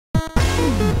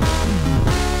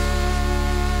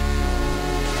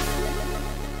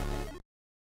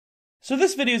So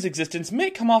this video's existence may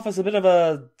come off as a bit of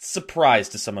a surprise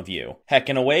to some of you. Heck,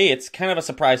 in a way, it's kind of a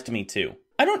surprise to me too.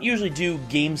 I don't usually do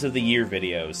Games of the Year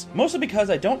videos, mostly because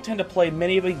I don't tend to play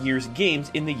many of a year's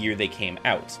games in the year they came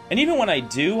out. And even when I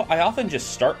do, I often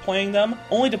just start playing them,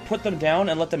 only to put them down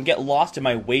and let them get lost in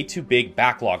my way too big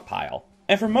backlog pile.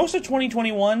 And for most of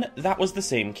 2021, that was the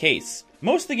same case.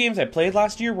 Most of the games I played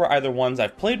last year were either ones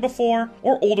I've played before,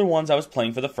 or older ones I was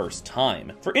playing for the first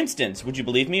time. For instance, would you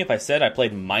believe me if I said I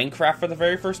played Minecraft for the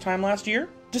very first time last year?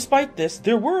 Despite this,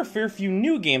 there were a fair few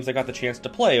new games I got the chance to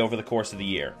play over the course of the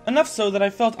year. Enough so that I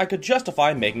felt I could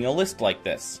justify making a list like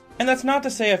this. And that's not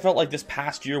to say I felt like this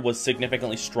past year was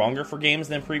significantly stronger for games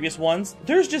than previous ones.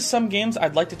 There's just some games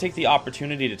I'd like to take the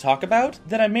opportunity to talk about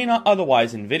that I may not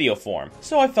otherwise in video form,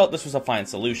 so I felt this was a fine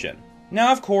solution.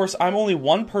 Now, of course, I'm only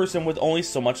one person with only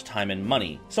so much time and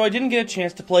money, so I didn't get a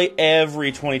chance to play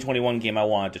every 2021 game I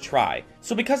wanted to try.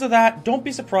 So because of that, don't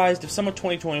be surprised if some of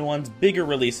 2021's bigger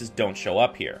releases don't show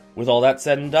up here. With all that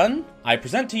said and done, I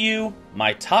present to you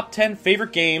my top 10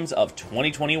 favorite games of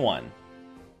 2021.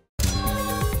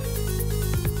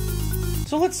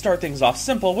 So let's start things off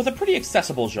simple with a pretty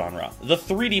accessible genre, the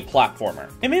 3D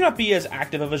platformer. It may not be as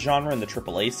active of a genre in the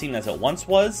AAA scene as it once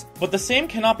was, but the same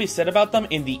cannot be said about them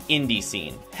in the indie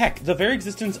scene. Heck, the very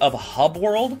existence of Hub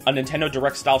World, a Nintendo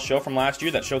Direct style show from last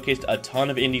year that showcased a ton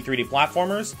of indie 3D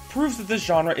platformers, proves that this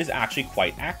genre is actually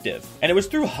quite active. And it was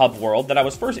through Hub World that I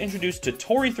was first introduced to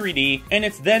Tori 3D and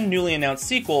its then newly announced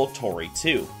sequel, Tori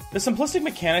 2. The simplistic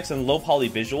mechanics and low-poly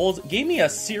visuals gave me a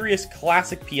serious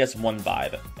classic PS1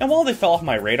 vibe, and while they fell off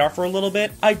my radar for a little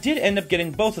bit, I did end up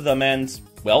getting both of them and,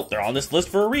 well, they're on this list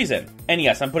for a reason. And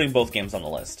yes, I'm putting both games on the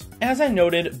list. As I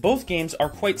noted, both games are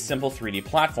quite simple 3D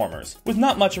platformers, with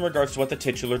not much in regards to what the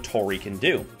titular Tori can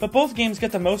do. But both games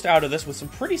get the most out of this with some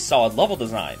pretty solid level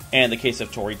design, and in the case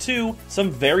of Tori 2, some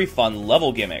very fun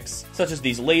level gimmicks, such as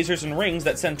these lasers and rings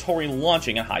that send Tori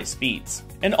launching at high speeds.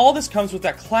 And all this comes with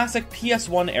that classic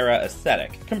PS1 era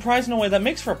aesthetic, comprised in a way that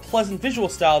makes for a pleasant visual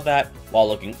style that, while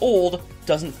looking old,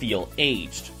 doesn't feel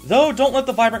aged. Though, don't let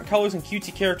the vibrant colors and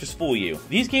cutesy characters fool you.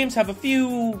 These games have a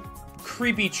few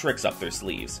creepy tricks up their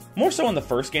sleeves. More so in the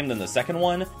first game than the second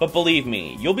one, but believe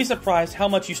me, you'll be surprised how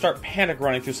much you start panic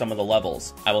running through some of the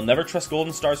levels. I will never trust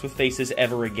golden stars with faces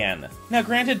ever again. Now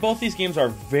granted, both these games are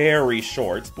very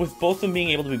short, with both of them being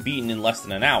able to be beaten in less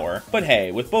than an hour, but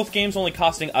hey, with both games only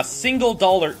costing a single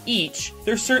 $1 each,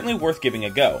 they're certainly worth giving a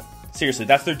go. Seriously,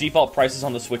 that's their default prices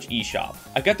on the Switch eShop.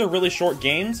 I get they're really short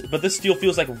games, but this still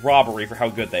feels like robbery for how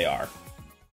good they are.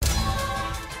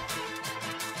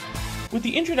 With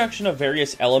the introduction of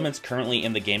various elements currently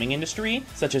in the gaming industry,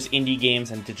 such as indie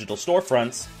games and digital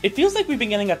storefronts, it feels like we've been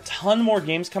getting a ton more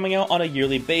games coming out on a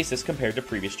yearly basis compared to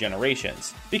previous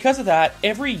generations. Because of that,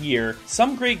 every year,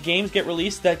 some great games get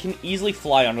released that can easily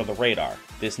fly under the radar.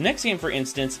 This next game, for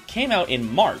instance, came out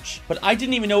in March, but I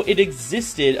didn't even know it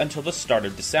existed until the start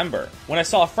of December, when I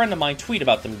saw a friend of mine tweet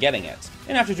about them getting it.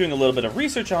 And after doing a little bit of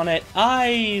research on it,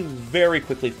 I very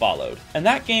quickly followed. And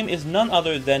that game is none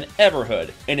other than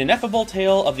Everhood, an ineffable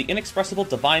tale of the inexpressible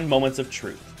divine moments of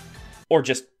truth. Or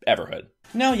just Everhood.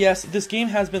 Now yes, this game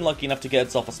has been lucky enough to get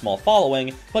itself a small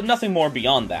following, but nothing more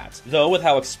beyond that. Though with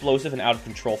how explosive and out of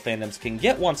control fandoms can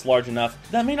get once large enough,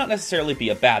 that may not necessarily be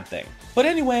a bad thing. But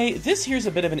anyway, this here's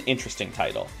a bit of an interesting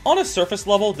title. On a surface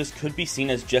level, this could be seen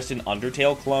as just an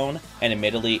Undertale clone, and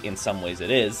admittedly, in some ways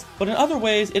it is, but in other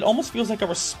ways, it almost feels like a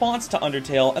response to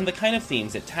Undertale and the kind of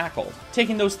themes it tackled,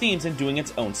 taking those themes and doing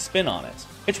its own spin on it.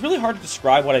 It's really hard to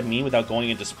describe what I mean without going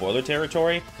into spoiler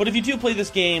territory, but if you do play this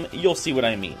game, you'll see what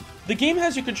I mean. The game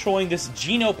has you controlling this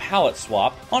Geno palette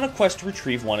swap on a quest to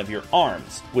retrieve one of your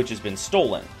arms, which has been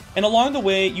stolen. And along the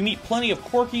way, you meet plenty of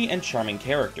quirky and charming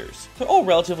characters. They're all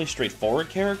relatively straightforward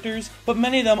characters, but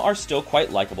many of them are still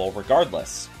quite likable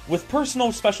regardless. With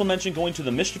personal special mention going to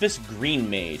the mischievous Green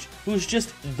Mage, who is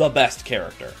just the best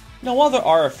character. Now while there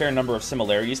are a fair number of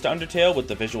similarities to Undertale with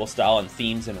the visual style and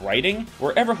themes and writing,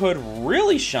 where Everhood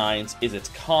really shines is its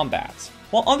combat.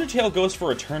 While Undertale goes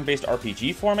for a turn-based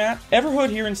RPG format,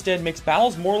 Everhood here instead makes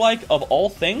battles more like, of all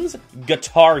things,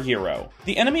 Guitar Hero.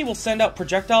 The enemy will send out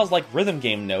projectiles like rhythm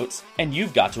game notes, and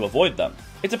you've got to avoid them.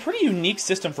 It's a pretty unique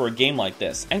system for a game like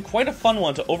this, and quite a fun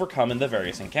one to overcome in the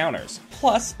various encounters.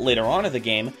 Plus, later on in the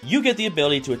game, you get the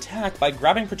ability to attack by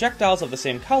grabbing projectiles of the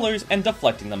same colors and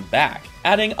deflecting them back,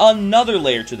 adding another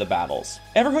layer to the battles.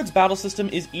 Everhood's battle system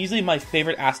is easily my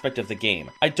favorite aspect of the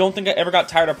game. I don't think I ever got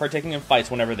tired of partaking in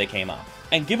fights whenever they came up.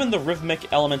 And given the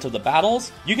rhythmic element of the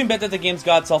battles, you can bet that the game's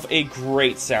got itself a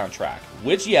great soundtrack,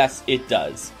 which yes, it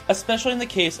does, especially in the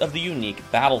case of the unique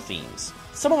battle themes.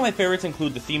 Some of my favorites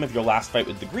include the theme of your last fight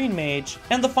with the Green Mage,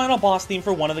 and the final boss theme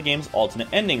for one of the game's alternate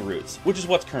ending routes, which is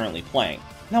what's currently playing.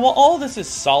 Now while all of this is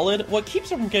solid, what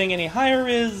keeps it from getting any higher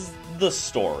is the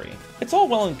story. It's all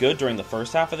well and good during the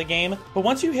first half of the game, but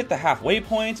once you hit the halfway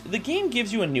point, the game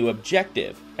gives you a new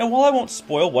objective. And while I won't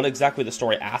spoil what exactly the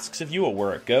story asks of you or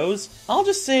where it goes, I'll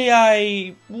just say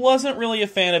I wasn't really a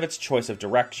fan of its choice of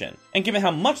direction. And given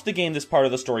how much the game this part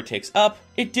of the story takes up,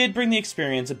 it did bring the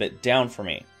experience a bit down for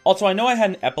me. Also, I know I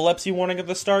had an epilepsy warning at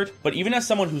the start, but even as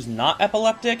someone who's not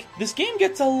epileptic, this game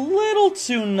gets a little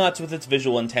too nuts with its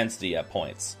visual intensity at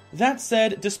points. That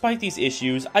said, despite these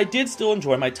issues, I did still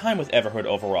enjoy my time with Everhood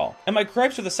overall, and my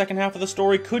gripes for the second half of the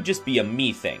story could just be a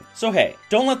me thing. So hey,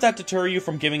 don't let that deter you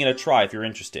from giving it a try if you're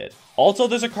interested. Also,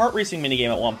 there's a kart racing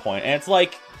minigame at one point, and it's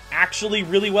like, actually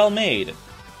really well made.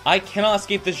 I cannot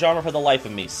escape this genre for the life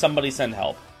of me, somebody send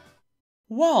help.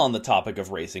 While on the topic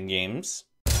of racing games,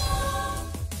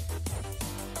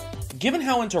 given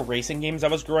how into racing games I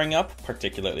was growing up,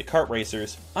 particularly kart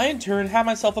racers, I in turn had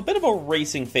myself a bit of a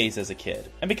racing phase as a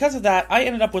kid. And because of that, I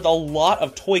ended up with a lot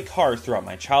of toy cars throughout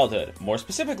my childhood, more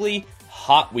specifically,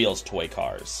 Hot Wheels toy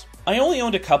cars. I only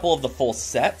owned a couple of the full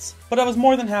sets, but I was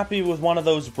more than happy with one of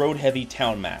those road-heavy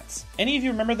town mats. Any of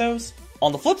you remember those?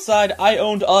 On the flip side, I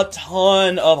owned a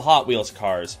ton of Hot Wheels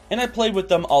cars, and I played with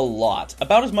them a lot,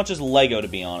 about as much as Lego to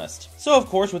be honest. So of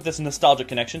course, with this nostalgic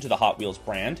connection to the Hot Wheels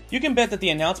brand, you can bet that the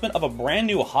announcement of a brand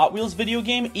new Hot Wheels video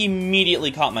game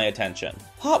immediately caught my attention.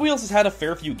 Hot Wheels has had a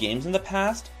fair few games in the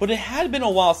past, but it had been a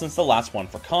while since the last one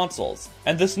for consoles,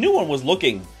 and this new one was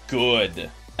looking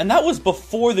good. And that was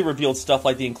before they revealed stuff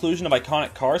like the inclusion of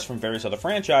iconic cars from various other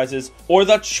franchises, or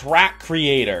the track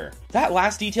creator. That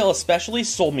last detail especially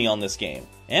sold me on this game.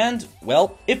 And,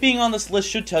 well, it being on this list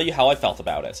should tell you how I felt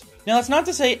about it. Now that's not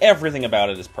to say everything about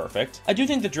it is perfect. I do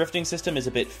think the drifting system is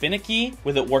a bit finicky,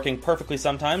 with it working perfectly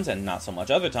sometimes and not so much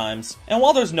other times. And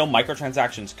while there's no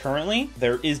microtransactions currently,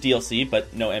 there is DLC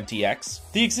but no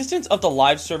MTX. The existence of the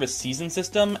live service season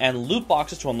system and loot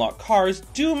boxes to unlock cars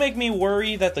do make me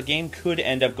worry that the game could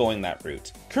end up going that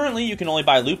route. Currently you can only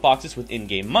buy loot boxes with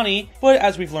in-game money, but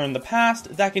as we've learned in the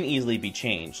past, that can easily be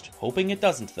changed. Hoping it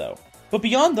doesn't though. But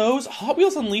beyond those, Hot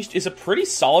Wheels Unleashed is a pretty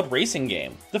solid racing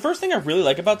game. The first thing I really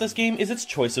like about this game is its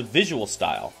choice of visual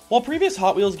style. While previous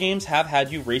Hot Wheels games have had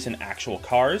you race in actual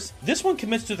cars, this one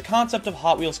commits to the concept of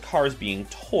Hot Wheels cars being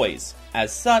toys.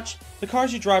 As such, the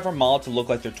cars you drive are modeled to look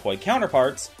like their toy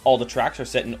counterparts, all the tracks are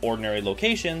set in ordinary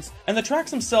locations, and the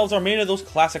tracks themselves are made of those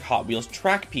classic Hot Wheels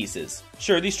track pieces.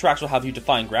 Sure, these tracks will have you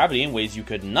defying gravity in ways you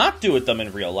could not do with them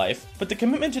in real life, but the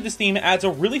commitment to this theme adds a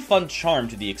really fun charm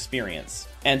to the experience.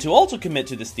 And to also commit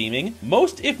to this theming,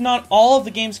 most if not all of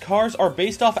the game's cars are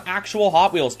based off actual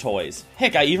Hot Wheels toys.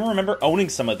 Heck, I even remember owning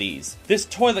some of these. This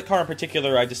toilet car in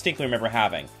particular I distinctly remember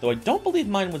having, though I don't believe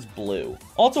mine was blue.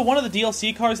 Also, one of the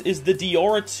DLC cars is the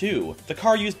Diora 2, the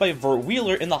car used by Vert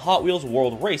Wheeler in the Hot Wheels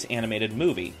World Race animated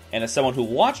movie. And as someone who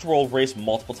watched World Race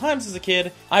multiple times as a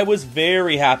kid, I was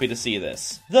very happy to see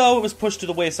this. Though it was pushed to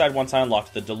the wayside once I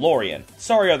unlocked the DeLorean.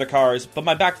 Sorry other cars, but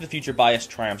my Back to the Future bias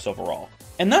triumphs overall.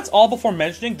 And that's all before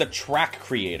mentioning the track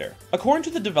creator. According to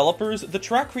the developers, the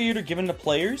track creator given to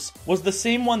players was the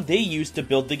same one they used to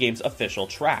build the game's official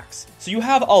tracks. So you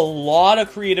have a lot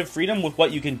of creative freedom with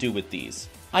what you can do with these.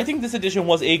 I think this addition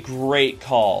was a great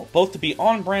call, both to be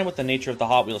on brand with the nature of the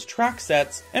Hot Wheels track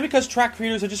sets, and because track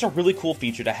creators are just a really cool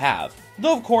feature to have.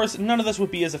 Though of course, none of this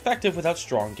would be as effective without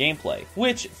strong gameplay,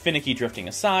 which, finicky drifting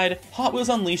aside, Hot Wheels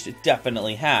Unleashed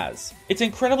definitely has. It's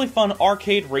incredibly fun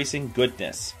arcade racing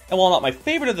goodness. And while not my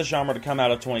favorite of the genre to come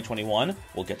out of 2021,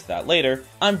 we'll get to that later,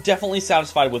 I'm definitely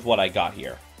satisfied with what I got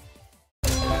here.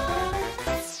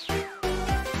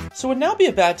 So it would now be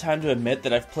a bad time to admit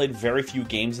that I've played very few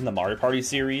games in the Mario Party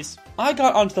series. I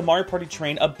got onto the Mario Party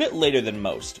train a bit later than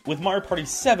most, with Mario Party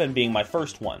 7 being my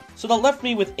first one, so that left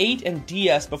me with 8 and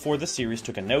DS before the series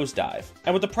took a nosedive.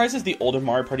 And with the prices the older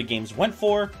Mario Party games went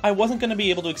for, I wasn't going to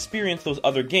be able to experience those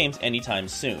other games anytime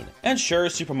soon. And sure,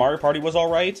 Super Mario Party was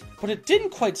alright, but it didn't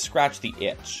quite scratch the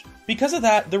itch. Because of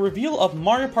that, the reveal of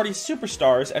Mario Party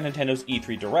Superstars at Nintendo's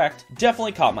E3 Direct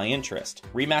definitely caught my interest.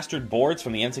 Remastered boards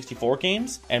from the N64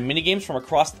 games, and minigames from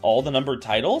across all the numbered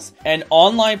titles, and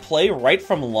online play right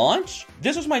from launch?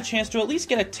 This was my chance to at least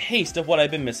get a taste of what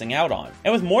I've been missing out on,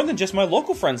 and with more than just my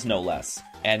local friends no less.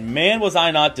 And man was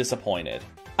I not disappointed.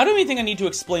 I don't even think I need to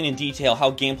explain in detail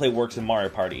how gameplay works in Mario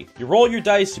Party. You roll your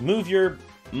dice, you move your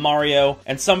Mario,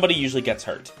 and somebody usually gets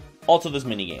hurt. Also there's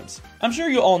minigames. I'm sure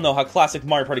you all know how classic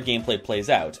Mario Party gameplay plays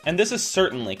out, and this is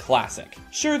certainly classic.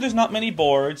 Sure, there's not many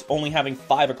boards, only having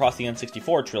 5 across the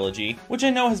N64 trilogy, which I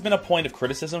know has been a point of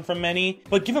criticism from many,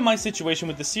 but given my situation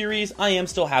with the series, I am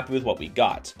still happy with what we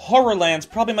got. Horrorland's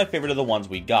probably my favorite of the ones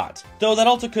we got, though that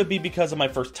also could be because of my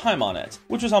first time on it,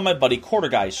 which was on my buddy Quarter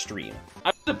Guy's stream. I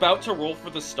was about to roll for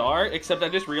the star, except I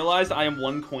just realized I am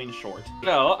 1 coin short.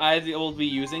 No, I will be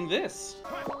using this.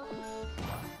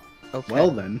 Okay.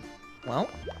 Well then. Well.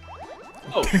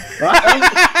 Oh.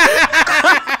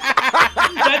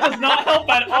 That does not help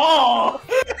at all!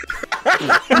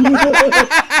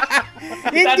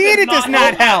 Indeed it does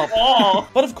not help! At all.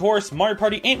 But of course, Mario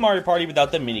Party ain't Mario Party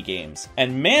without the minigames.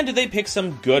 And man, did they pick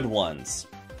some good ones.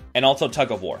 And also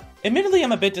Tug of War. Admittedly,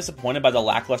 I'm a bit disappointed by the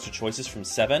lackluster choices from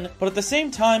 7, but at the same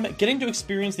time, getting to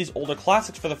experience these older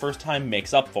classics for the first time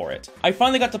makes up for it. I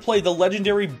finally got to play the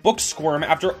legendary Book Squirm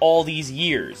after all these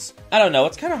years. I don't know,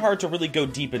 it's kinda hard to really go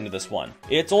deep into this one.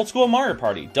 It's old school Mario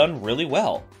Party, done really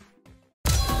well.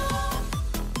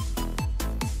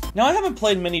 Now, I haven't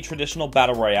played many traditional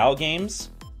Battle Royale games.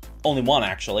 Only one,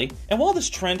 actually. And while this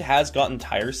trend has gotten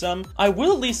tiresome, I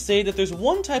will at least say that there's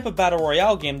one type of Battle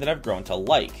Royale game that I've grown to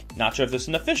like. Not sure if there's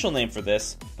an official name for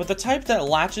this, but the type that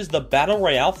latches the Battle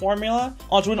Royale formula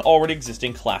onto an already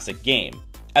existing classic game.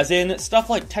 As in, stuff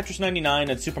like Tetris 99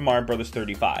 and Super Mario Bros.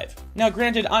 35. Now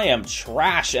granted, I am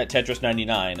trash at Tetris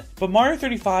 99, but Mario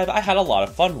 35 I had a lot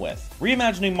of fun with.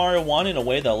 Reimagining Mario 1 in a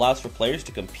way that allows for players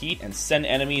to compete and send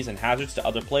enemies and hazards to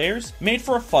other players made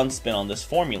for a fun spin on this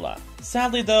formula.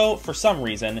 Sadly though, for some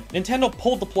reason, Nintendo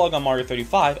pulled the plug on Mario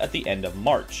 35 at the end of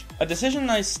March. A decision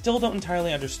I still don't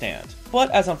entirely understand.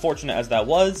 But as unfortunate as that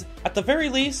was, at the very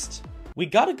least, we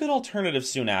got a good alternative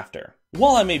soon after.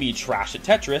 While I may be trash at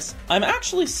Tetris, I'm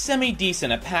actually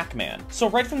semi-decent at Pac-Man, so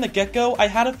right from the get-go, I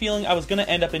had a feeling I was going to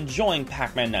end up enjoying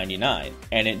Pac-Man 99.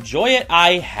 And enjoy it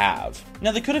I have.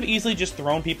 Now they could have easily just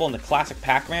thrown people into classic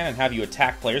Pac-Man and have you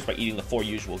attack players by eating the 4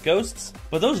 usual ghosts,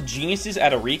 but those geniuses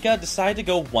at Eureka decided to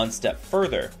go one step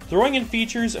further, throwing in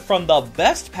features from the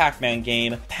best Pac-Man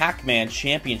game, Pac-Man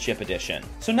Championship Edition.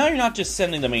 So now you're not just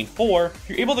sending the main 4,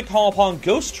 you're able to call upon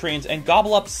ghost trains and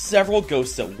gobble up several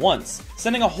ghosts at once,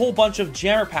 sending a whole bunch of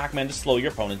Jammer Pac-Man to slow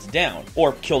your opponents down,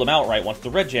 or kill them outright once the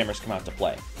red Jammers come out to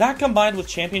play. That combined with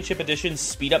Championship Edition's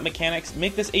speed-up mechanics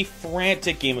make this a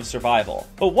frantic game of survival,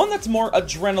 but one that's more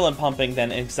adrenaline-pumping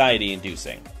than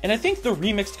anxiety-inducing. And I think the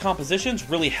remixed compositions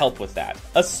really help with that,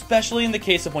 especially in the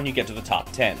case of when you get to the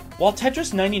top 10. While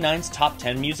Tetris 99's top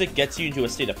 10 music gets you into a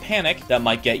state of panic that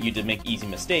might get you to make easy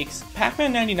mistakes,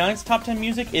 Pac-Man 99's top 10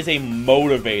 music is a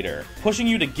motivator, pushing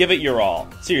you to give it your all.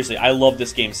 Seriously, I love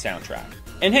this game's soundtrack.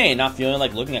 And hey, not feeling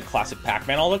like looking at classic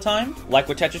Pac-Man all the time? Like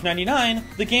with Tetris 99,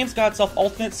 the game's got itself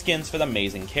alternate skins for the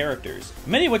amazing characters,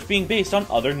 many of which being based on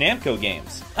other Namco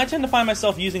games. I tend to find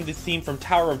myself using the theme from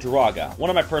Tower of Druaga,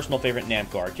 one of my personal favorite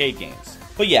Namco arcade games.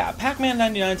 But yeah, Pac-Man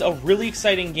 99's a really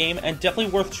exciting game and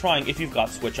definitely worth trying if you've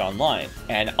got Switch Online.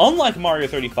 And unlike Mario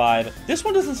 35, this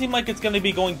one doesn't seem like it's going to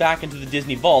be going back into the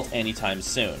Disney Vault anytime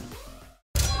soon.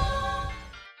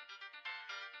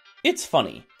 It's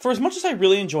funny, for as much as I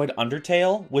really enjoyed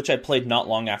Undertale, which I played not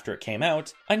long after it came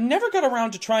out, I never got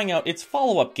around to trying out its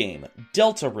follow-up game,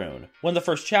 Deltarune, when the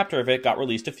first chapter of it got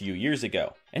released a few years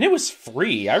ago. And it was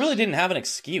free, I really didn't have an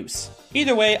excuse.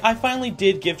 Either way, I finally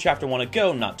did give Chapter 1 a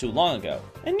go not too long ago.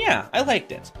 And yeah, I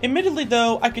liked it. Admittedly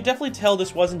though, I could definitely tell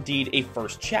this was indeed a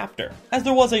first chapter, as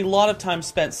there was a lot of time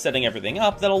spent setting everything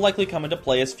up that'll likely come into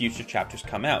play as future chapters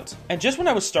come out. And just when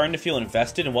I was starting to feel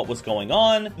invested in what was going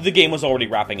on, the game was already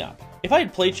wrapping up. If I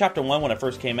had played Chapter 1 when it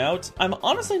first came out, I'm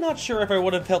honestly not sure if I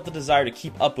would have felt the desire to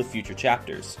keep up with future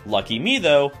chapters. Lucky me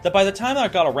though, that by the time I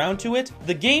got around to it,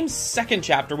 the game's second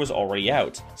chapter was already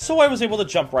out, so I was able to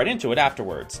jump right into it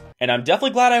afterwards. And I'm definitely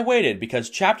glad I waited,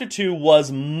 because Chapter 2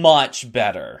 was much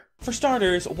better. For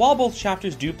starters, while both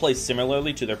chapters do play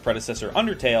similarly to their predecessor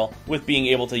Undertale, with being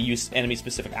able to use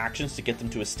enemy-specific actions to get them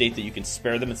to a state that you can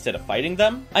spare them instead of fighting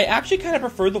them, I actually kind of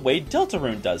prefer the way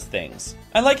Deltarune does things.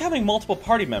 I like having multiple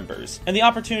party members, and the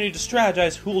opportunity to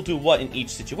strategize who will do what in each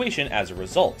situation as a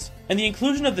result. And the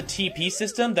inclusion of the TP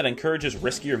system that encourages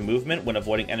riskier movement when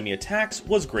avoiding enemy attacks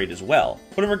was great as well.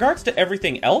 But in regards to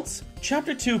everything else,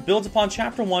 Chapter 2 builds upon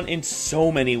Chapter 1 in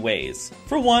so many ways.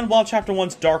 For one, while Chapter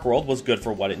 1's Dark World was good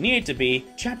for what it needed to be,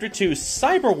 Chapter 2's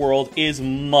Cyber World is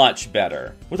much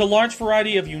better, with a large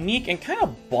variety of unique and kind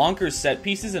of bonkers set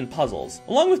pieces and puzzles,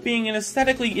 along with being an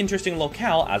aesthetically interesting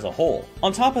locale as a whole.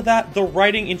 On top of that, the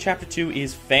writing in Chapter 2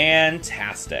 is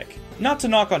fantastic. Not to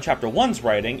knock on Chapter 1's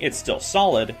writing, it's still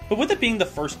solid, but with it being the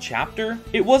first chapter,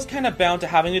 it was kind of bound to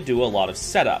having to do a lot of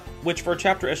setup, which for a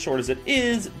chapter as short as it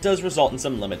is, does result in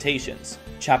some limitations.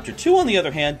 Chapter 2, on the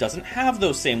other hand, doesn't have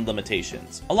those same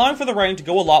limitations, allowing for the writing to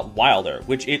go a lot wilder,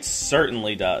 which it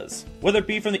certainly does. Whether it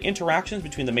be from the interactions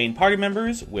between the main party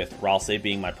members, with Ralsei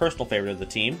being my personal favorite of the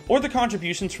team, or the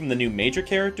contributions from the new Mage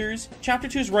characters, Chapter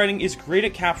 2's writing is great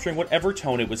at capturing whatever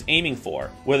tone it was aiming for,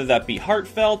 whether that be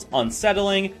heartfelt,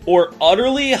 unsettling, or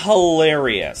utterly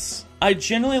hilarious. I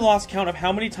genuinely lost count of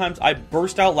how many times I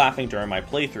burst out laughing during my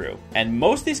playthrough, and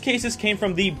most of these cases came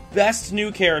from the best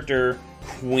new character,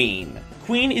 Queen.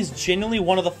 Queen is genuinely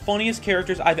one of the funniest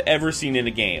characters I've ever seen in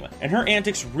a game, and her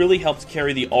antics really helped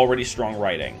carry the already strong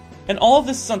writing. And all of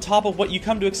this is on top of what you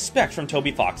come to expect from Toby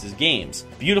Fox's games.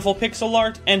 Beautiful pixel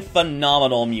art and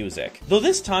phenomenal music. Though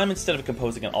this time, instead of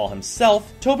composing it all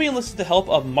himself, Toby enlisted the help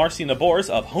of Marcy Nabors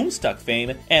of Homestuck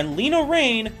fame and Lena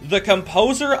Raine, the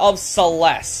composer of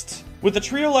Celeste. With a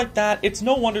trio like that, it's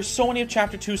no wonder so many of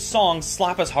Chapter 2's songs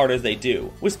slap as hard as they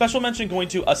do, with special mention going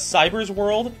to A Cyber's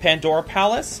World, Pandora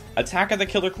Palace, Attack of the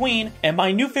Killer Queen, and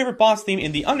my new favorite boss theme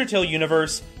in the Undertale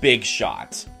universe, Big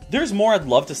Shot. There's more I'd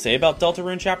love to say about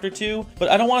Deltarune Chapter 2, but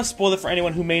I don't want to spoil it for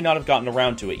anyone who may not have gotten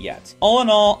around to it yet. All in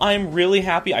all, I'm really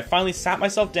happy I finally sat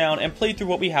myself down and played through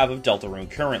what we have of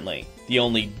Deltarune currently. The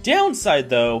only downside,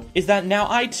 though, is that now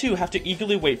I too have to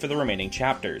eagerly wait for the remaining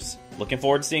chapters. Looking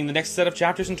forward to seeing the next set of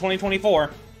chapters in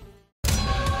 2024.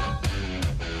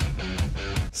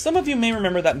 Some of you may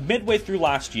remember that midway through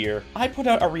last year, I put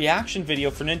out a reaction video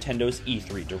for Nintendo's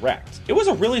E3 Direct. It was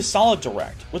a really solid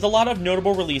Direct, with a lot of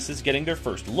notable releases getting their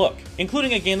first look,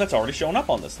 including a game that's already shown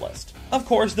up on this list. Of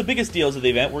course, the biggest deals of the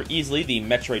event were easily the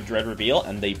Metroid Dread reveal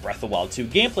and the Breath of the Wild 2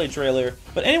 gameplay trailer,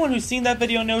 but anyone who's seen that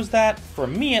video knows that, for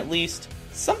me at least,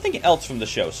 something else from the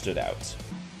show stood out.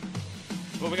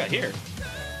 What we got here?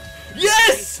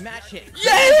 Yes!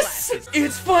 Yes!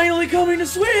 It's finally coming to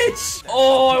Switch!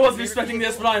 Oh, I wasn't expecting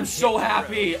this, but I'm so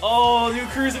happy. Oh, new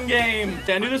cruising game.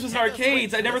 I knew this was in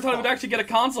arcades. I never thought I would actually get a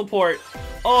console port.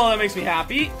 Oh, that makes me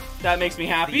happy. That makes me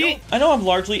happy. I know I'm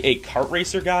largely a kart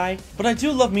racer guy, but I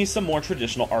do love me some more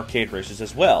traditional arcade racers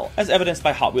as well, as evidenced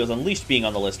by Hot Wheels Unleashed being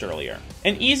on the list earlier.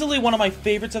 And easily one of my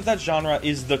favorites of that genre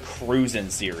is the Cruisin'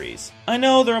 series. I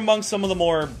know they're among some of the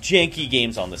more janky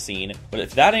games on the scene, but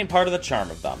if that ain't part of the charm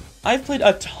of them. I've played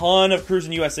a ton of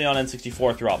Cruisin' USA on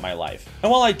N64 throughout my life,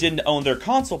 and while I didn't own their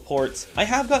console ports, I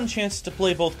have gotten chances to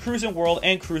play both Cruisin' World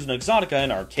and Cruisin' Exotica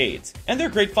in arcades, and they're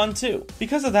great fun too.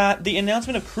 Because of that, the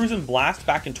announcement of Cruisin' Blast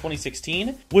back in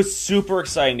 2016 was super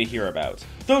exciting to hear about.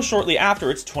 Though shortly after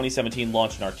its 2017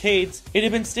 launch in arcades, it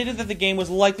had been stated that the game was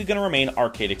likely going to remain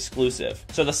arcade exclusive,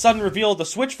 so the sudden reveal of the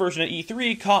Switch version at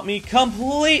E3 caught me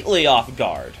completely off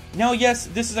guard. Now yes,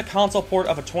 this is a console port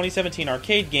of a 2017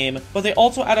 arcade game, but they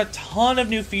also add a ton of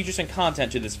new features and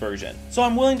content to this version, so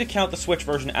I'm willing to count the Switch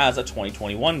version as a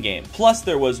 2021 game. Plus,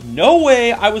 there was no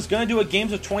way I was going to do a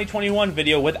Games of 2021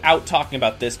 video without talking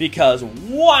about this because,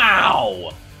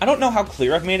 wow! I don't know how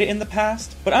clear I've made it in the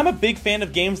past, but I'm a big fan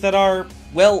of games that are,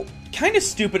 well, kind of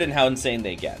stupid in how insane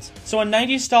they get. So a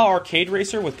 90s style arcade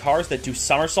racer with cars that do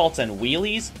somersaults and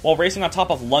wheelies while racing on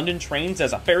top of London trains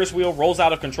as a Ferris wheel rolls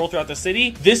out of control throughout the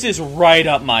city, this is right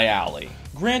up my alley.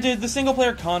 Granted, the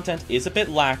single-player content is a bit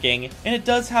lacking, and it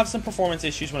does have some performance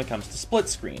issues when it comes to split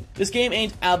screen. This game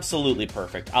ain't absolutely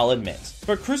perfect, I'll admit.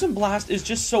 But Cruisin' Blast is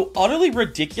just so utterly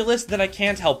ridiculous that I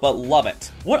can't help but love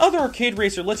it. What other arcade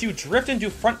racer lets you drift and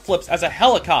do front flips as a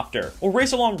helicopter, or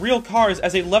race along real cars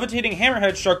as a levitating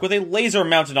hammerhead shark with a laser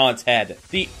mounted on its head?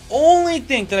 The only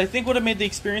thing that I think would have made the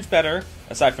experience better,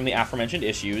 aside from the aforementioned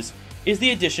issues, is the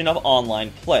addition of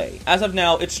online play. As of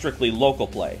now, it's strictly local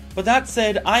play. But that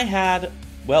said, I had,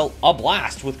 well, a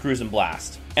blast with Cruisin'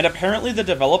 Blast. And apparently the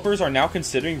developers are now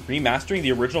considering remastering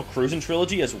the original Cruisin'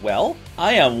 trilogy as well?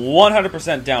 I am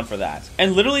 100% down for that.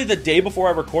 And literally the day before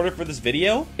I recorded for this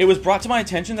video, it was brought to my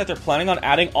attention that they're planning on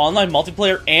adding online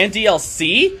multiplayer and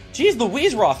DLC? Jeez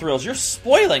Louise, Raw Thrills, you're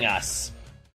spoiling us!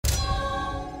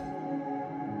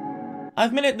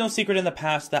 I've made it no secret in the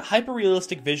past that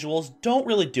hyper-realistic visuals don't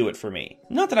really do it for me.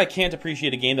 Not that I can't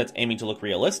appreciate a game that's aiming to look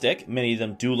realistic, many of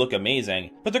them do look amazing,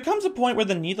 but there comes a point where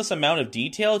the needless amount of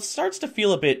detail starts to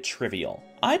feel a bit trivial.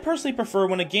 I personally prefer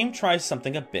when a game tries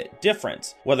something a bit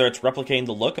different, whether it's replicating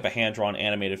the look of a hand-drawn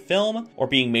animated film, or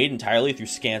being made entirely through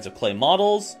scans of clay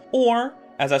models, or,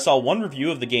 as I saw one review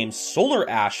of the game Solar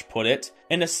Ash put it,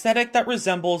 an aesthetic that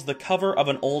resembles the cover of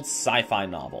an old sci-fi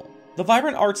novel. The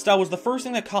vibrant art style was the first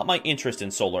thing that caught my interest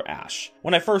in Solar Ash,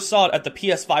 when I first saw it at the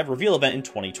PS5 reveal event in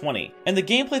 2020, and the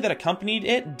gameplay that accompanied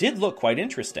it did look quite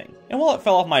interesting. And while it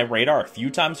fell off my radar a few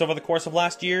times over the course of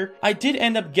last year, I did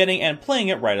end up getting and playing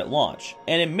it right at launch.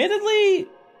 And admittedly,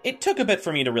 it took a bit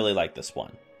for me to really like this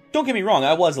one. Don't get me wrong,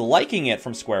 I was liking it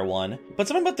from square one, but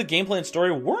something about the gameplay and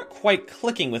story weren't quite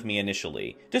clicking with me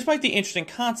initially, despite the interesting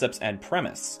concepts and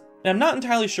premise. And I'm not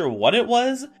entirely sure what it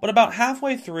was, but about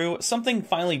halfway through, something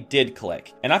finally did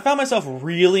click, and I found myself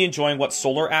really enjoying what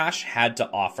Solar Ash had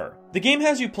to offer. The game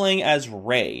has you playing as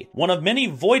Ray, one of many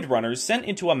Void Runners sent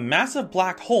into a massive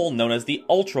black hole known as the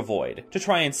Ultra Void, to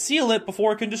try and seal it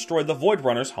before it can destroy the Void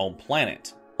Runner's home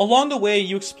planet. Along the way,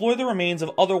 you explore the remains of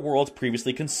other worlds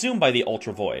previously consumed by the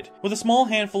Ultra Void, with a small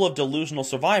handful of delusional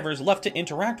survivors left to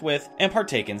interact with and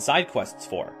partake in side quests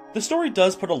for. The story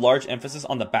does put a large emphasis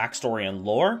on the backstory and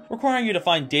lore, requiring you to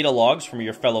find data logs from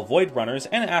your fellow Void Runners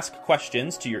and ask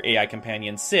questions to your AI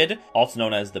companion Sid, also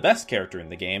known as the best character in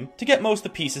the game, to get most of the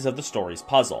pieces of the story's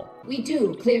puzzle. We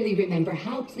do clearly remember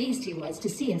how pleased he was to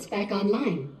see us back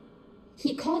online.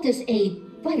 He called us a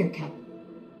buttercup,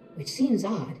 which seems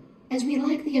odd, as we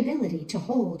lack the ability to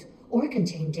hold or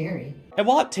contain dairy. And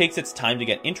while it takes its time to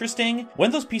get interesting,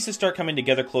 when those pieces start coming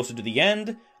together closer to the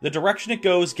end, the direction it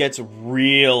goes gets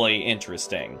really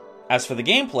interesting. As for the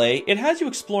gameplay, it has you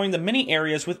exploring the many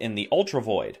areas within the Ultra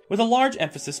Void, with a large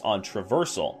emphasis on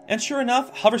traversal. And sure enough,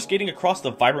 hover skating across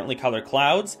the vibrantly colored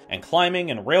clouds, and climbing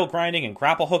and rail grinding and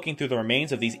grapple hooking through the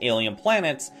remains of these alien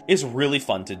planets is really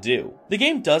fun to do. The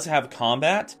game does have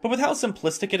combat, but with how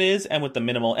simplistic it is and with the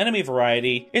minimal enemy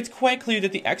variety, it's quite clear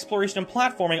that the exploration and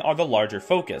platforming are the larger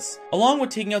focus, along with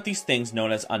taking out these things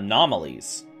known as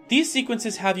anomalies. These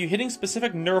sequences have you hitting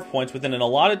specific nerve points within an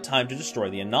allotted time to destroy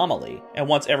the anomaly, and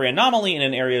once every anomaly in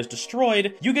an area is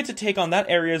destroyed, you get to take on that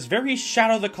area's very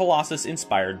Shadow the Colossus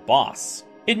inspired boss.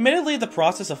 Admittedly, the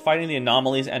process of fighting the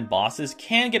anomalies and bosses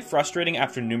can get frustrating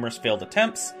after numerous failed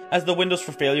attempts, as the windows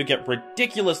for failure get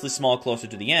ridiculously small closer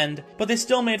to the end, but they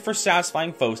still made for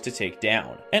satisfying foes to take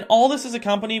down. And all this is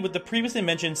accompanied with the previously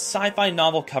mentioned sci-fi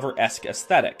novel cover-esque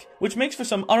aesthetic, which makes for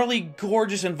some utterly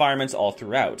gorgeous environments all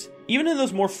throughout. Even in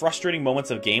those more frustrating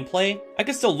moments of gameplay, I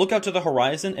can still look out to the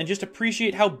horizon and just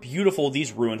appreciate how beautiful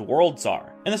these ruined worlds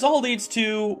are. And this all leads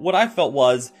to what I felt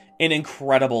was an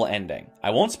incredible ending.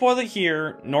 I won't spoil it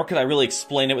here, nor could I really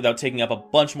explain it without taking up a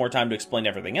bunch more time to explain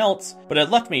everything else, but it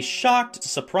left me shocked,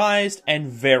 surprised, and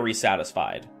very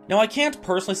satisfied. Now, I can't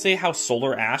personally say how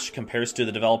Solar Ash compares to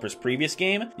the developer's previous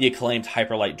game, the acclaimed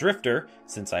Hyperlight Drifter,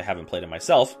 since I haven't played it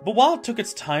myself, but while it took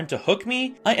its time to hook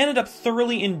me, I ended up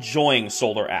thoroughly enjoying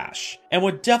Solar Ash, and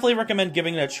would definitely recommend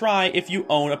giving it a try if you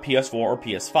own a PS4 or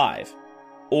PS5,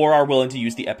 or are willing to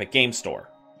use the Epic Game Store.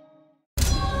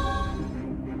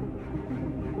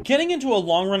 Getting into a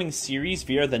long-running series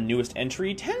via the newest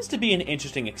entry tends to be an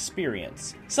interesting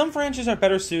experience. Some franchises are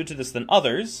better suited to this than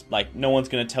others, like no one's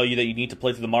going to tell you that you need to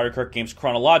play through the Mario Kart games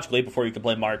chronologically before you can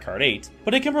play Mario Kart 8,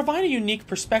 but it can provide a unique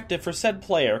perspective for said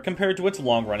player compared to its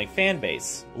long-running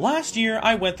fanbase. Last year,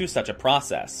 I went through such a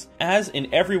process, as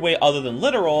in every way other than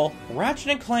literal,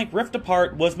 Ratchet & Clank Rift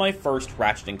Apart was my first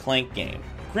Ratchet & Clank game.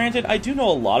 Granted, I do know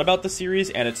a lot about the series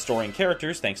and its story and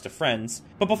characters thanks to friends,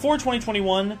 but before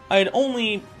 2021, I had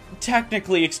only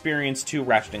technically experienced 2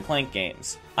 Ratchet & Clank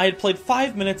games. I had played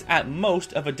 5 minutes at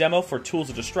most of a demo for Tools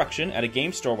of Destruction at a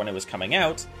game store when it was coming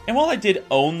out, and while I did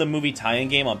own the movie tie-in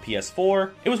game on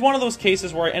PS4, it was one of those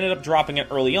cases where I ended up dropping it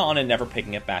early on and never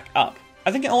picking it back up.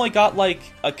 I think I only got like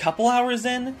a couple hours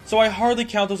in, so I hardly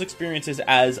count those experiences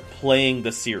as playing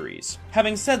the series.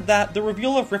 Having said that, the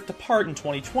reveal of Rift Apart in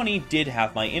 2020 did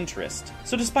have my interest,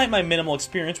 so despite my minimal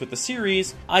experience with the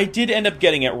series, I did end up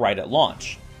getting it right at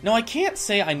launch. Now, I can't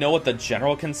say I know what the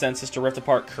general consensus to Rift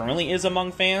Apart currently is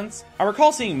among fans. I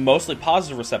recall seeing mostly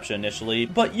positive reception initially,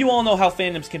 but you all know how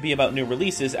fandoms can be about new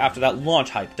releases after that launch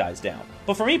hype dies down.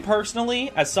 But for me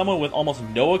personally, as someone with almost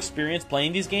no experience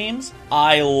playing these games,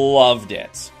 I loved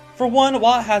it. For one,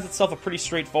 while it has itself a pretty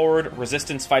straightforward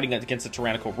resistance fighting against a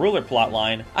tyrannical ruler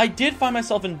plotline, I did find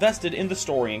myself invested in the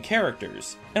story and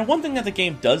characters. And one thing that the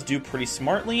game does do pretty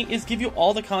smartly is give you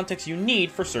all the context you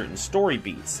need for certain story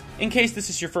beats, in case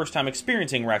this is your first time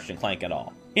experiencing Ratchet & Clank at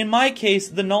all. In my case,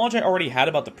 the knowledge I already had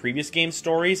about the previous game's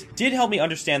stories did help me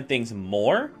understand things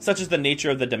more, such as the nature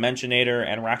of the Dimensionator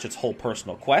and Ratchet's whole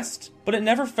personal quest, but it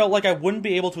never felt like I wouldn't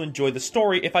be able to enjoy the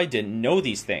story if I didn't know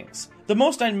these things. The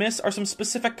most I'd miss are some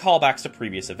specific callbacks to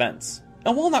previous events.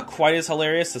 And while not quite as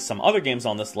hilarious as some other games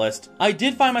on this list, I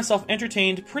did find myself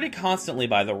entertained pretty constantly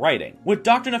by the writing, with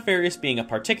Dr. Nefarious being a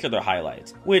particular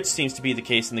highlight, which seems to be the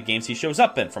case in the games he shows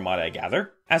up in from what I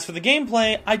gather. As for the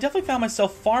gameplay, I definitely found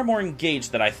myself far more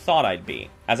engaged than I thought I'd be.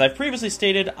 As I've previously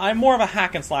stated, I'm more of a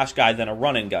hack and slash guy than a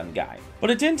run and gun guy.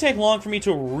 But it didn't take long for me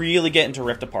to really get into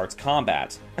Rift Apart's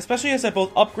combat, especially as I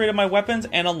both upgraded my weapons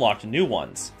and unlocked new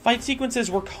ones. Fight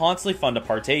sequences were constantly fun to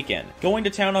partake in, going to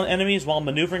town on enemies while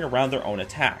maneuvering around their own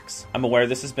attacks. I'm aware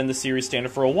this has been the series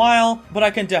standard for a while, but I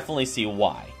can definitely see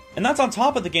why. And that's on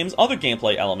top of the game's other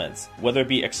gameplay elements, whether it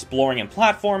be exploring and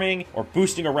platforming, or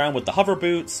boosting around with the hover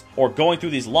boots, or going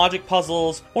through these logic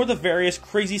puzzles, or the various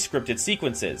crazy scripted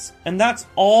sequences. And that's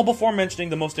all before mentioning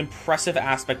the most impressive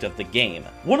aspect of the game.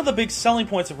 One of the big selling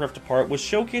points of Rift Apart was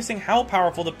showcasing how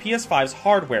powerful the PS5's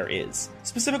hardware is,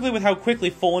 specifically with how quickly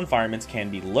full environments can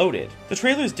be loaded. The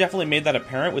trailers definitely made that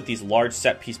apparent with these large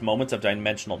set-piece moments of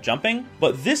dimensional jumping,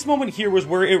 but this moment here was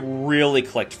where it really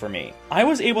clicked for me. I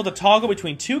was able to toggle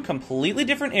between two completely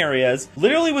different areas,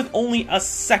 literally with only a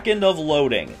second of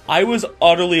loading. I was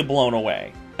utterly blown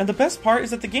away. And the best part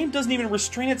is that the game doesn't even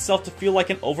restrain itself to feel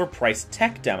like an overpriced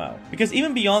tech demo, because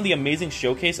even beyond the amazing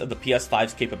showcase of the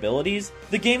PS5's capabilities,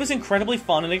 the game is incredibly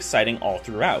fun and exciting all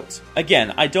throughout.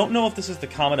 Again, I don't know if this is the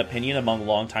common opinion among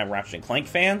longtime Ratchet & Clank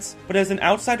fans, but as an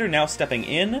outsider now stepping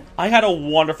in, I had a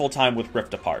wonderful time with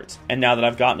Rift Apart. And now that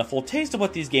I've gotten a full taste of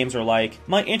what these games are like,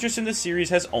 my interest in this series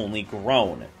has only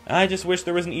grown. I just wish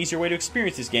there was an easier way to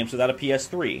experience these games without a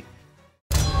PS3.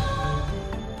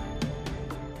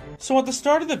 So at the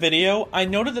start of the video, I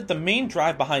noted that the main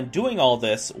drive behind doing all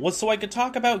this was so I could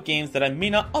talk about games that I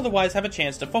may not otherwise have a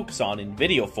chance to focus on in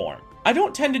video form. I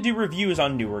don't tend to do reviews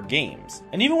on newer games,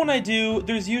 and even when I do,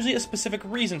 there's usually a specific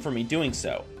reason for me doing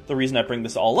so. The reason I bring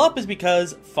this all up is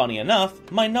because, funny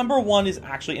enough, my number one is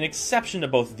actually an exception to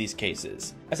both of these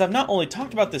cases, as I've not only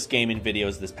talked about this game in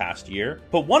videos this past year,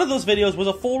 but one of those videos was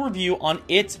a full review on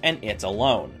it and it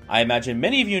alone. I imagine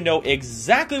many of you know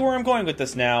exactly where I'm going with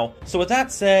this now, so with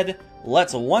that said,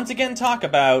 let's once again talk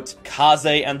about Kaze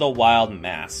and the Wild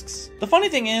Masks. The funny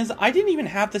thing is, I didn't even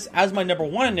have this as my number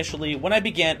one initially when I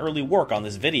began early work on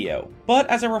this video. But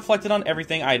as I reflected on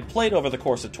everything I had played over the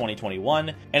course of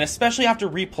 2021, and especially after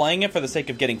replaying it for the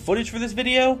sake of getting footage for this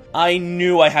video, I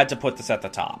knew I had to put this at the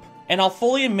top. And I'll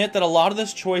fully admit that a lot of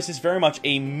this choice is very much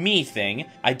a me thing.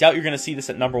 I doubt you're going to see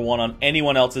this at number one on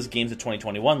anyone else's Games of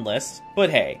 2021 list, but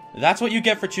hey, that's what you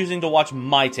get for choosing to watch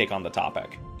my take on the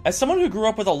topic. As someone who grew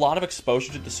up with a lot of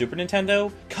exposure to the Super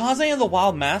Nintendo, Kaze and the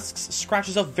Wild Masks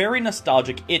scratches a very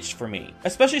nostalgic itch for me,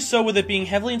 especially so with it being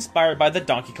heavily inspired by the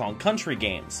Donkey Kong Country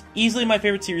games, easily my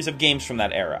favorite series of games from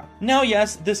that era. Now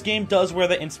yes, this game does wear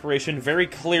the inspiration very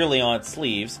clearly on its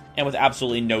sleeves, and with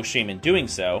absolutely no shame in doing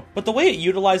so, but the way it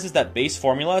utilizes that base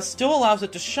formula still allows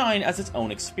it to shine as its own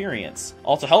experience.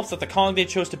 Also helps that the Kong they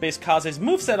chose to base Kaze's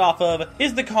moveset off of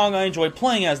is the Kong I enjoy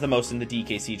playing as the most in the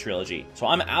DKC trilogy, so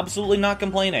I'm absolutely not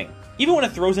complaining. Even when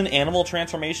it throws in animal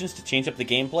transformations to change up the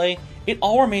gameplay, it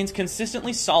all remains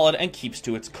consistently solid and keeps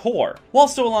to its core, while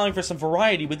still allowing for some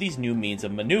variety with these new means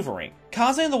of maneuvering.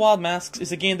 Kaze and the Wild Masks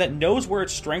is a game that knows where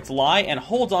its strengths lie and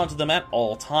holds on to them at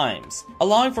all times,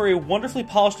 allowing for a wonderfully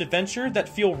polished adventure that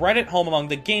feel right at home among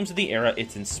the games of the era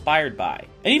it's inspired by.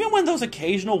 And even when those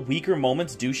occasional weaker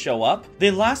moments do show up,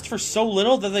 they last for so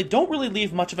little that they don't really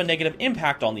leave much of a negative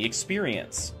impact on the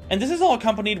experience. And this is all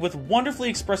accompanied with wonderfully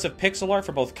expressive pixel art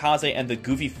for both Kaze and the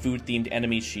goofy food-themed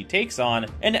enemies she takes on,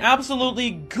 and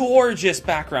absolutely gorgeous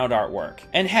background artwork.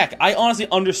 And heck, I honestly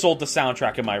undersold the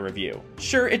soundtrack in my review.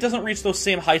 Sure, it doesn't reach those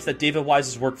same heights that David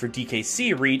Wise's work for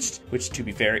DKC reached, which to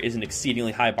be fair is an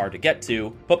exceedingly high bar to get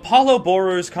to, but Paulo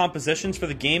Borro's compositions for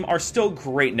the game are still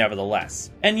great nevertheless.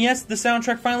 And yes, the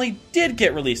soundtrack finally did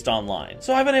get released online,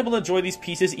 so I've been able to enjoy these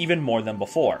pieces even more than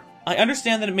before. I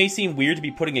understand that it may seem weird to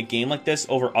be putting a game like this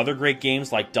over other great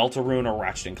games like Deltarune or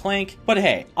Ratchet & Clank, but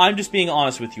hey, I'm just being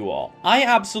honest with you all. I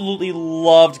absolutely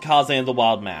loved Kaze and the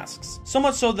Wild Masks, so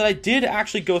much so that I did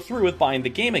actually go through with buying the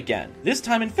game again, this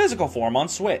time in physical form on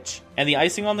Switch. And the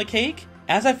icing on the cake?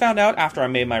 As I found out after I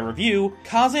made my review,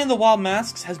 Kaze and the Wild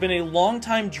Masks has been a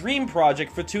long-time dream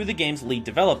project for two of the game's lead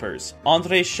developers,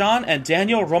 Andrei Shan and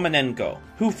Daniel Romanenko,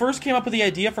 who first came up with the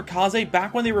idea for Kaze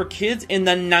back when they were kids in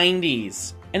the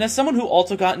 90s. And as someone who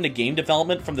also got into game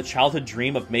development from the childhood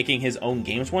dream of making his own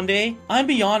games one day, I'm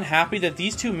beyond happy that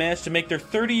these two managed to make their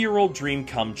 30-year-old dream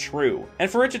come true,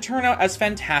 and for it to turn out as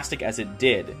fantastic as it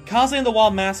did. Kaze and the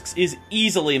Wild Masks is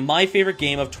easily my favorite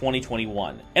game of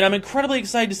 2021, and I'm incredibly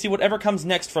excited to see whatever comes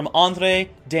next from Andre,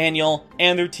 Daniel,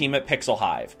 and their team at Pixel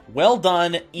Hive. Well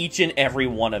done, each and every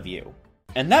one of you.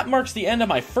 And that marks the end of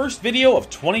my first video of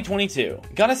 2022.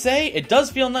 Gotta say, it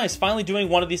does feel nice finally doing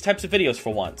one of these types of videos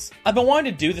for once. I've been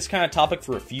wanting to do this kind of topic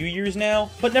for a few years now,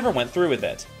 but never went through with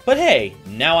it. But hey,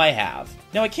 now I have.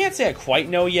 Now I can't say I quite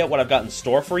know yet what I've got in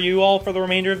store for you all for the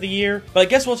remainder of the year, but I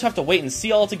guess we'll just have to wait and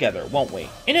see all together, won't we?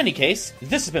 In any case,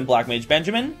 this has been Black Mage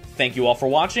Benjamin, thank you all for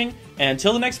watching, and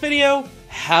until the next video,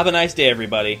 have a nice day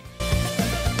everybody.